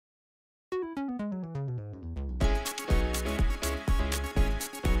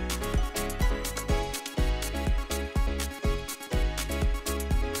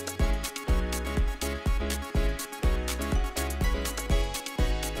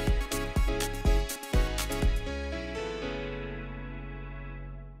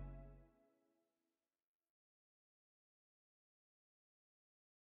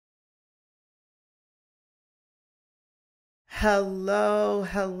Hello,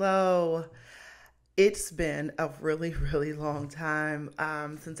 hello. It's been a really, really long time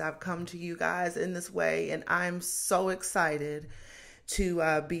since I've come to you guys in this way, and I'm so excited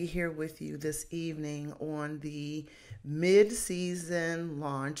to be here with you this evening on the mid-season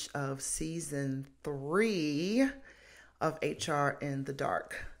launch of season 3 of HR in the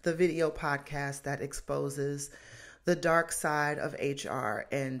Dark, the video podcast that exposes the dark side of HR.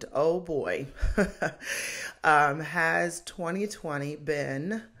 And oh boy, has 2020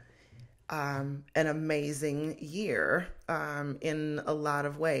 been an amazing year in a lot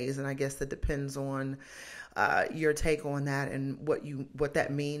of ways. And I guess that depends on your take on that and what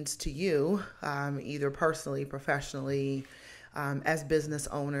that means to you, either personally, professionally, as business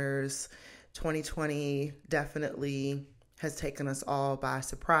owners. 2020 definitely has taken us all by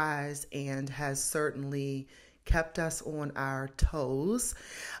surprise and has certainly kept us on our toes.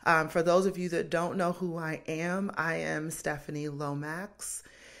 For those of you that don't know who I am Stephanie Lomax,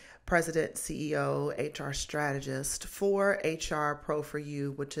 President, CEO, HR strategist for HR Pro For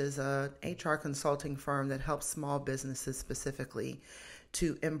You, which is a HR consulting firm that helps small businesses specifically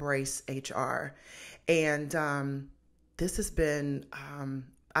to embrace HR. And this has been,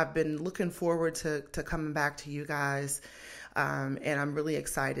 I've been looking forward to coming back to you guys. And I'm really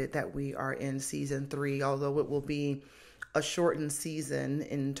excited that we are in season 3, although it will be a shortened season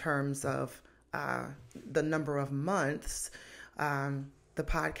in terms of the number of months. The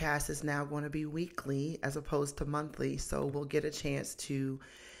podcast is now going to be weekly as opposed to monthly. So we'll get a chance to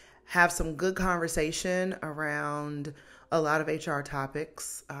have some good conversation around a lot of HR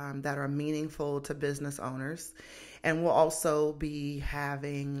topics that are meaningful to business owners. And we'll also be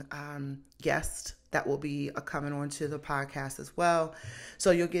having guests that will be coming onto the podcast as well.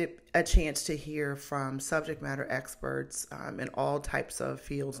 So you'll get a chance to hear from subject matter experts in all types of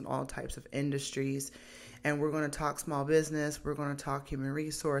fields and all types of industries. And we're going to talk small business. We're going to talk human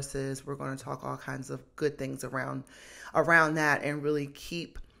resources. We're going to talk all kinds of good things around that and really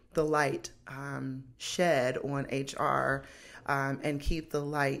keep the light shed on HR and keep the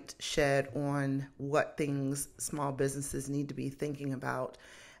light shed on what things small businesses need to be thinking about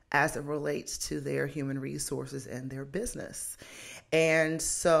as it relates to their human resources and their business. And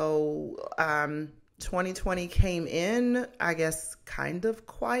so 2020 came in, I guess, kind of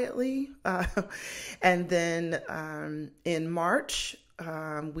quietly. And then in March,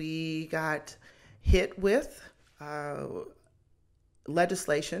 we got hit with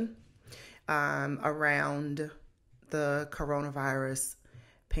legislation around the coronavirus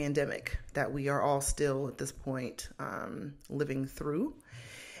pandemic that we are all still at this point living through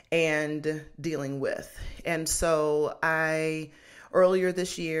and dealing with. And so earlier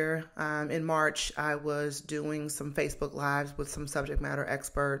this year, in March, I was doing some Facebook Lives with some subject matter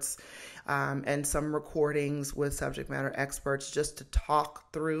experts and some recordings with subject matter experts just to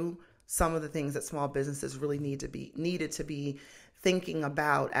talk through some of the things that small businesses really needed to be thinking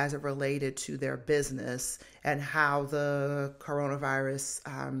about as it related to their business and how the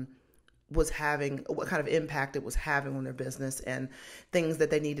coronavirus was having, what kind of impact it was having on their business, and things that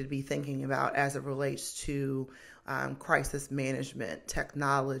they needed to be thinking about as it relates to crisis management,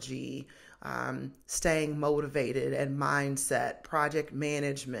 technology, staying motivated and mindset, project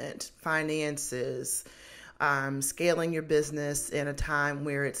management, finances, scaling your business in a time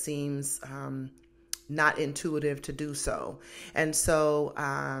where it seems not intuitive to do so. And so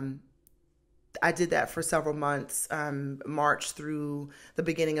I did that for several months, March through the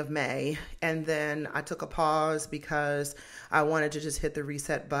beginning of May. And then I took a pause because I wanted to just hit the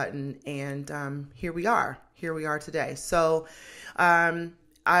reset button. And here we are today. So I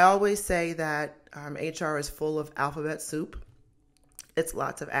always say that HR is full of alphabet soup. It's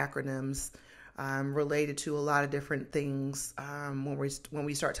lots of acronyms related to a lot of different things when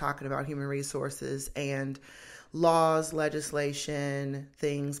we start talking about human resources and laws, legislation,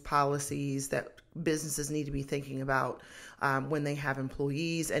 things, policies that businesses need to be thinking about when they have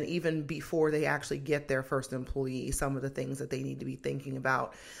employees, and even before they actually get their first employee, some of the things that they need to be thinking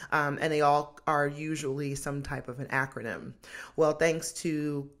about. And they all are usually some type of an acronym. Well, thanks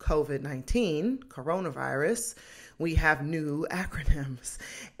to COVID-19, coronavirus, we have new acronyms.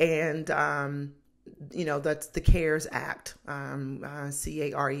 And that's the CARES Act. CARES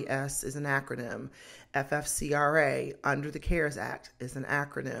is an acronym. FFCRA, under the CARES Act, is an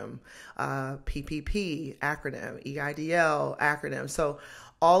acronym. PPP, acronym. EIDL, acronym. So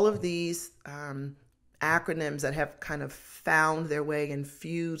all of these acronyms that have kind of found their way and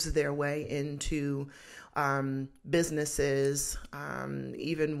fused their way into businesses,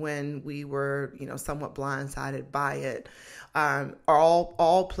 even when we were, somewhat blindsided by it,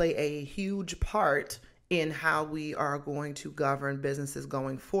 all play a huge part in how we are going to govern businesses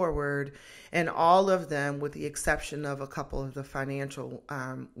going forward. And all of them, with the exception of a couple of the financial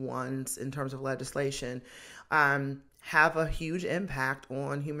ones in terms of legislation, have a huge impact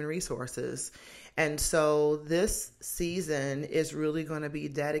on human resources. And so this season is really going to be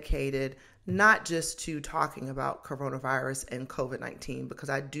dedicated not just to talking about coronavirus and COVID-19, because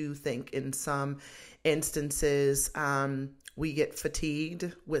I do think in some instances we get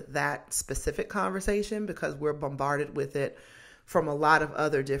fatigued with that specific conversation because we're bombarded with it from a lot of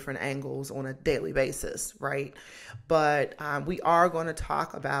other different angles on a daily basis, right? But we are going to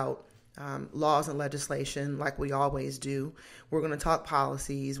talk about laws and legislation like we always do. We're going to talk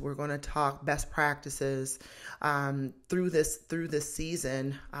policies. We're going to talk best practices through this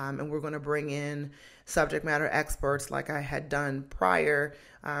season, and we're going to bring in subject matter experts like I had done prior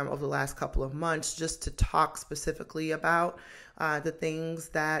over the last couple of months, just to talk specifically about the things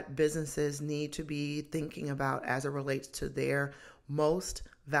that businesses need to be thinking about as it relates to their most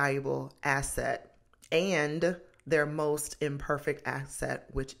valuable asset and their most imperfect asset,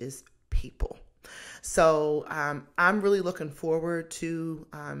 which is people. So I'm really looking forward to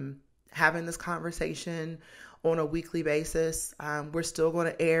having this conversation on a weekly basis. We're still going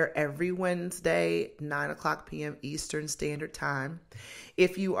to air every Wednesday, 9:00 p.m. Eastern Standard Time.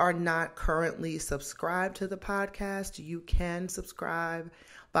 If you are not currently subscribed to the podcast, you can subscribe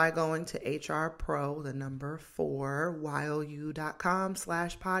by going to HRPro, the number 4,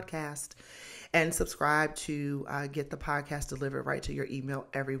 YOU.com/podcast, and subscribe to get the podcast delivered right to your email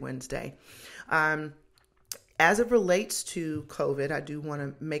every Wednesday. As it relates to COVID, I do want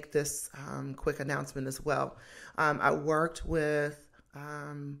to make this quick announcement as well. I worked with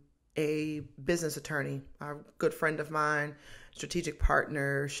a business attorney, a good friend of mine, strategic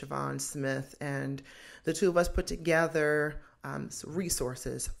partner, Siobhan Smith, and the two of us put together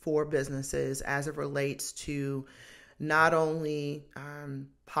resources for businesses as it relates to not only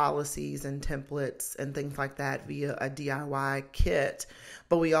policies and templates and things like that via a DIY kit,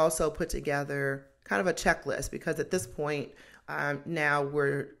 but we also put together kind of a checklist, because at this point now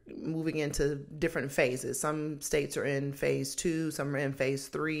we're moving into different phases. Some states are in phase 2, some are in phase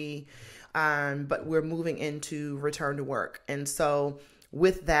 3, but we're moving into return to work. And so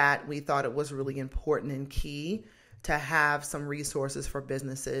with that, we thought it was really important and key to have some resources for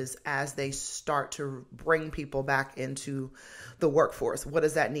businesses as they start to bring people back into the workforce. What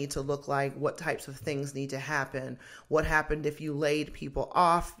does that need to look like? What types of things need to happen? What happened if you laid people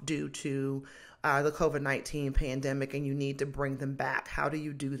off due to the COVID-19 pandemic and you need to bring them back? How do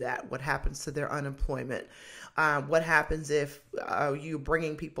you do that? What happens to their unemployment? What happens if you're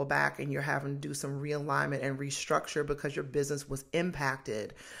bringing people back and you're having to do some realignment and restructure because your business was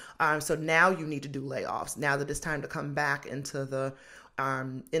impacted? So now you need to do layoffs. Now that it's time to come back into the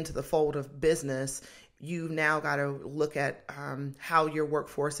fold of business, you've now got to look at how your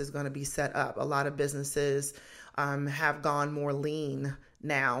workforce is going to be set up. A lot of businesses have gone more lean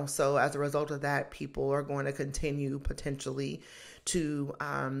now. So as a result of that, people are going to continue potentially to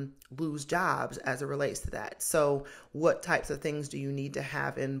lose jobs as it relates to that. So what types of things do you need to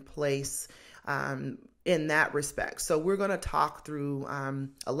have in place in that respect? So we're going to talk through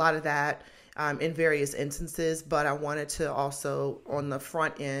a lot of that in various instances, but I wanted to also on the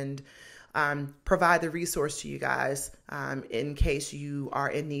front end provide the resource to you guys in case you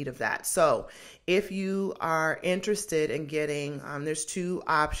are in need of that. So if you are interested in getting, there's 2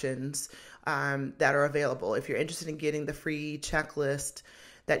 options that are available. If you're interested in getting the free checklist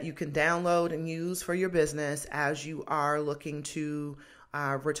that you can download and use for your business as you are looking to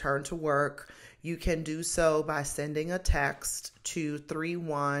return to work, you can do so by sending a text to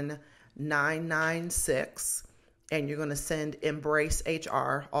 31996. And you're going to send Embrace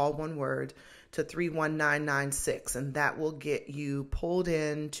HR, all one word, to 31996. And that will get you pulled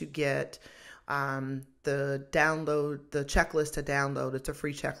in to get the checklist to download. It's a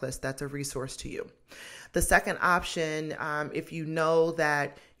free checklist. That's a resource to you. The second option, if you know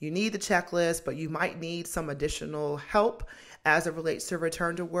that you need the checklist, but you might need some additional help as it relates to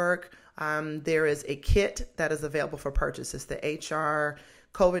return to work, there is a kit that is available for purchase. It's the HR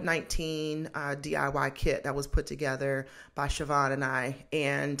COVID-19 DIY kit that was put together by Siobhan and I.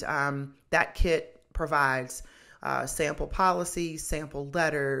 And that kit provides sample policies, sample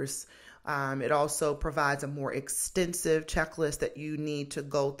letters. It also provides a more extensive checklist that you need to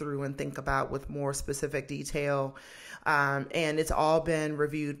go through and think about with more specific detail. And it's all been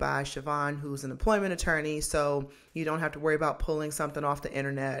reviewed by Siobhan, who's an employment attorney. So You don't have to worry about pulling something off the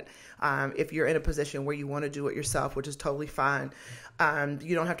internet. If you're in a position where you want to do it yourself, which is totally fine,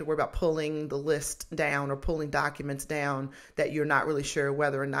 you don't have to worry about pulling the list down or pulling documents down that you're not really sure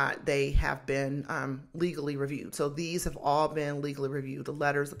whether or not they have been legally reviewed. So these have all been legally reviewed, the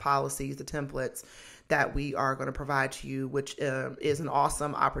letters, the policies, the templates that we are going to provide to you, which is an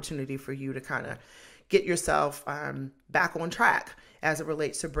awesome opportunity for you to kind of get yourself back on track as it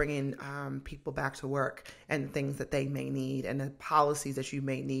relates to bringing people back to work and the things that they may need and the policies that you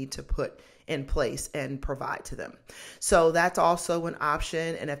may need to put in place and provide to them. So that's also an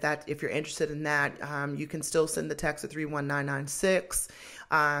option. And if you're interested in that, you can still send the text to 31996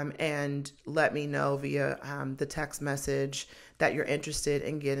 and let me know via the text message that you're interested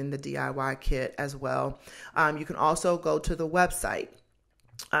in getting the DIY kit as well. You can also go to the website,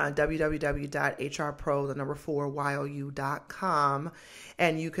 www.hrpro4you.com,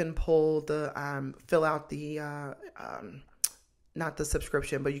 and you can fill out the not the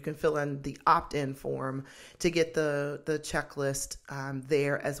subscription, but you can fill in the opt-in form to get the checklist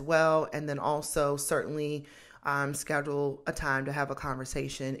there as well. And then also certainly schedule a time to have a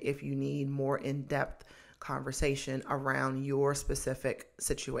conversation if you need more in-depth conversation around your specific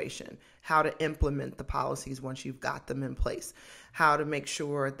situation, how to implement the policies once you've got them in place, how to make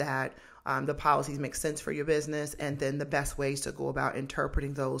sure that the policies make sense for your business, and then the best ways to go about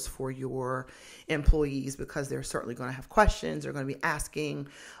interpreting those for your employees, because they're certainly going to have questions. They're going to be asking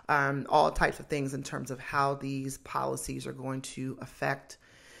all types of things in terms of how these policies are going to affect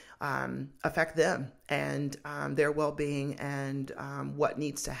them and their well-being and what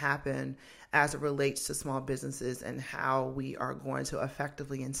needs to happen as it relates to small businesses and how we are going to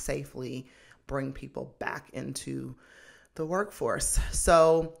effectively and safely bring people back into the workforce.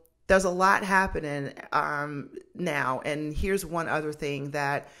 So there's a lot happening now. And here's one other thing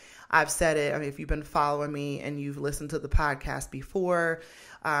that I've said it. I mean, if you've been following me and you've listened to the podcast before,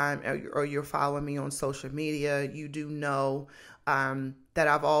 or you're following me on social media, you do know that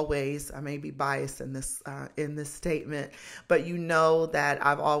I've always, I may be biased in this statement, but you know that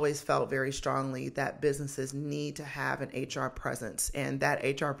I've always felt very strongly that businesses need to have an HR presence, and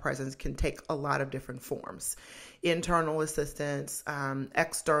that HR presence can take a lot of different forms. Internal assistance,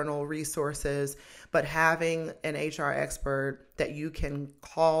 external resources, but having an HR expert that you can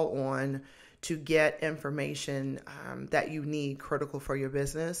call on to get information that you need critical for your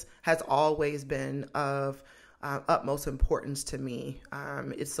business has always been of utmost importance to me.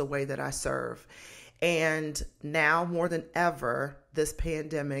 It's the way that I serve. And now more than ever, this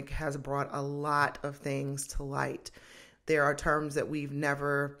pandemic has brought a lot of things to light. There are terms that we've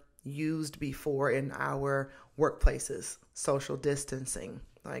never used before in our workplaces: social distancing,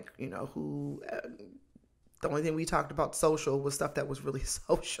 the only thing we talked about social was stuff that was really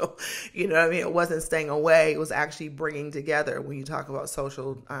social. You know what I mean? It wasn't staying away. It was actually bringing together when you talk about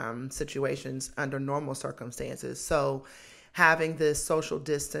social situations under normal circumstances. So having this social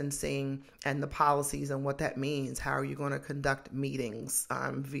distancing and the policies and what that means. How are you going to conduct meetings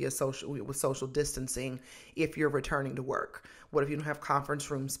with social distancing if you're returning to work? What if you don't have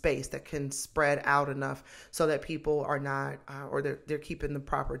conference room space that can spread out enough so that people are not, or they're keeping the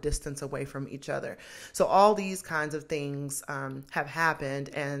proper distance away from each other? So all these kinds of things have happened,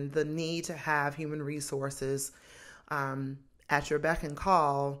 and the need to have human resources at your beck and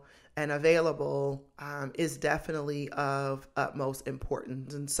call and available is definitely of utmost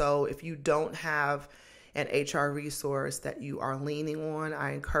importance. And so if you don't have an HR resource that you are leaning on,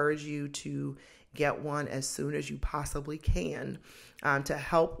 I encourage you to get one as soon as you possibly can to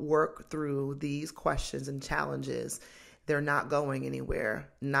help work through these questions and challenges. They're not going anywhere,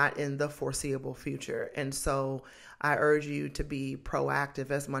 not in the foreseeable future. And so I urge you to be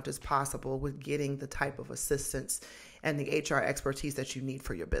proactive as much as possible with getting the type of assistance and the HR expertise that you need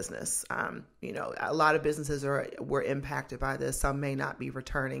for your business. A lot of businesses were impacted by this. Some may not be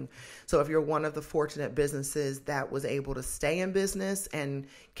returning. So if you're one of the fortunate businesses that was able to stay in business and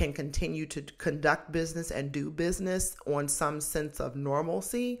can continue to conduct business and do business on some sense of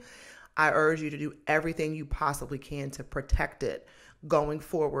normalcy, I urge you to do everything you possibly can to protect it going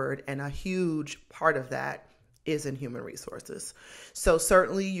forward. And a huge part of that is in human resources. So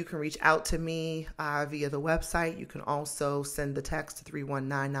certainly you can reach out to me via the website. You can also send the text to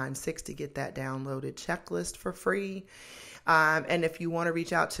 31996 to get that downloaded checklist for free. And if you want to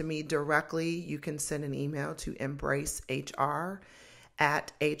reach out to me directly, you can send an email to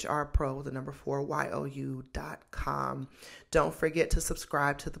embracehr@hrpro4you.com. Don't forget to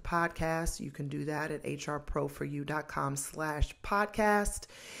subscribe to the podcast. You can do that at hrpro4you.com/podcast.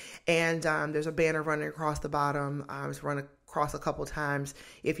 And there's a banner running across the bottom. It's run across a couple times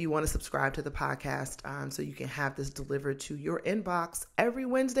if you want to subscribe to the podcast, so you can have this delivered to your inbox every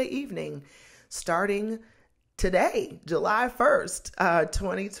Wednesday evening, starting today, July 1st,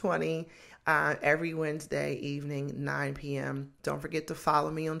 2020, every Wednesday evening, 9 p.m. Don't forget to follow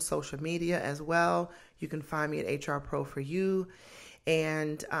me on social media as well. You can find me at HR Pro for You,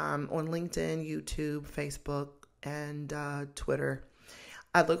 and on LinkedIn, YouTube, Facebook, and Twitter.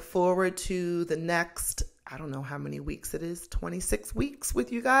 I look forward to the next, I don't know how many weeks it is, 26 weeks with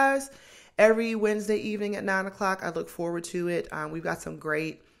you guys. Every Wednesday evening at 9 o'clock, I look forward to it. We've got some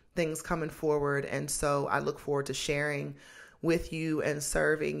great things coming forward, and so I look forward to sharing with you and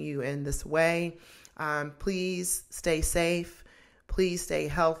serving you in this way. Please stay safe. Please stay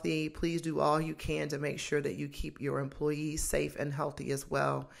healthy. Please do all you can to make sure that you keep your employees safe and healthy as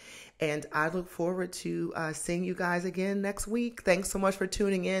well. And I look forward to seeing you guys again next week. Thanks so much for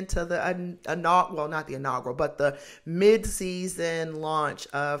tuning in to the not the inaugural, but the mid-season launch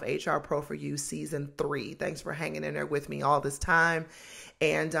of HR Pro for You Season 3. Thanks for hanging in there with me all this time.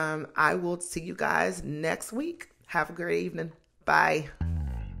 And I will see you guys next week. Have a great evening. Bye.